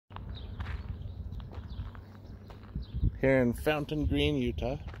Here in Fountain Green,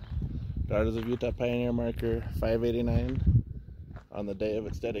 Utah, Daughters of Utah Pioneer Marker 589 on the day of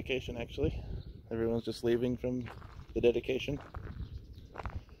its dedication, actually. Everyone's just leaving from the dedication.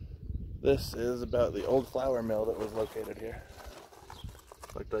 This is about the old flour mill that was located here.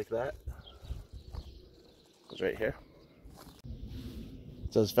 Looked like that. It's right here.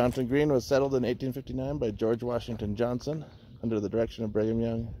 It says Fountain Green was settled in 1859 by George Washington Johnson under the direction of Brigham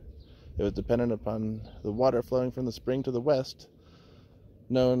Young. It was dependent upon the water flowing from the spring to the west,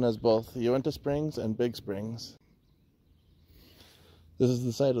 known as both Uinta Springs and Big Springs. This is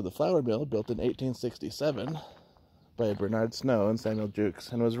the site of the flour mill, built in 1867 by Bernard Snow and Samuel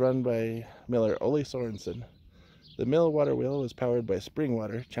Jewkes, and was run by Miller Ole Sorensen. The mill water wheel was powered by spring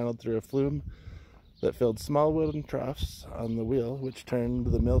water channeled through a flume that filled small wooden troughs on the wheel, which turned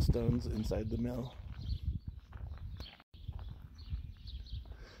the millstones inside the mill.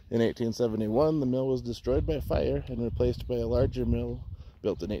 In 1871, the mill was destroyed by fire and replaced by a larger mill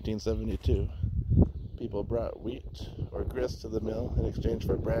built in 1872. People brought wheat or grist to the mill in exchange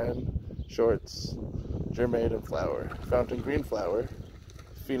for bran, shorts, germade, and flour. Fountain Green flour,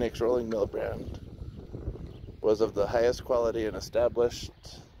 Phoenix rolling mill brand, was of the highest quality and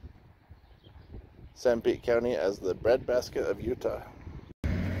established Sanpete County as the Breadbasket of Utah.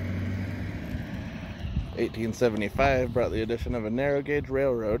 1875 brought the addition of a narrow gauge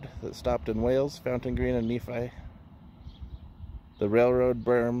railroad that stopped in Wales, Fountain Green, and Nephi. The railroad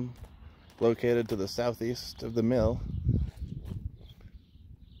berm located to the southeast of the mill.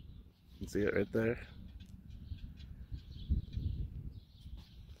 You can see it right there.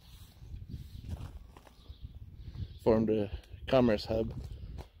 Formed a commerce hub.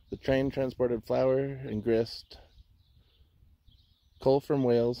 The train transported flour and grist, coal from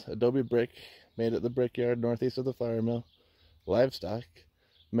Wales, adobe brick made at the brickyard northeast of the flour mill, livestock,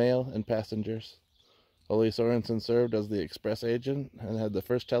 mail, and passengers. Ole Sorensen served as the express agent and had the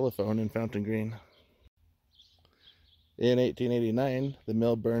first telephone in Fountain Green. In 1889, the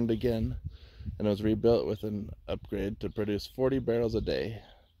mill burned again and was rebuilt with an upgrade to produce 40 barrels a day.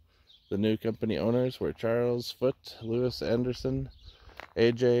 The new company owners were Charles Foote, Louis Anderson,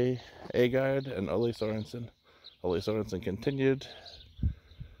 A.J. Agard, and Ole Sorensen. Ole Sorensen continued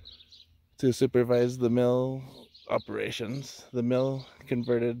to supervise the mill operations. The mill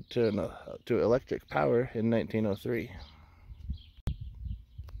converted to electric power in 1903.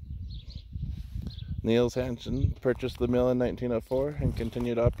 Niels Hansen purchased the mill in 1904 and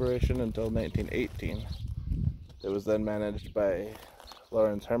continued operation until 1918. It was then managed by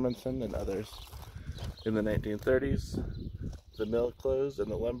Lawrence Hermanson and others. In the 1930s, the mill closed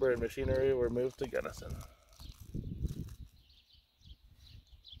and the lumber and machinery were moved to Gunnison.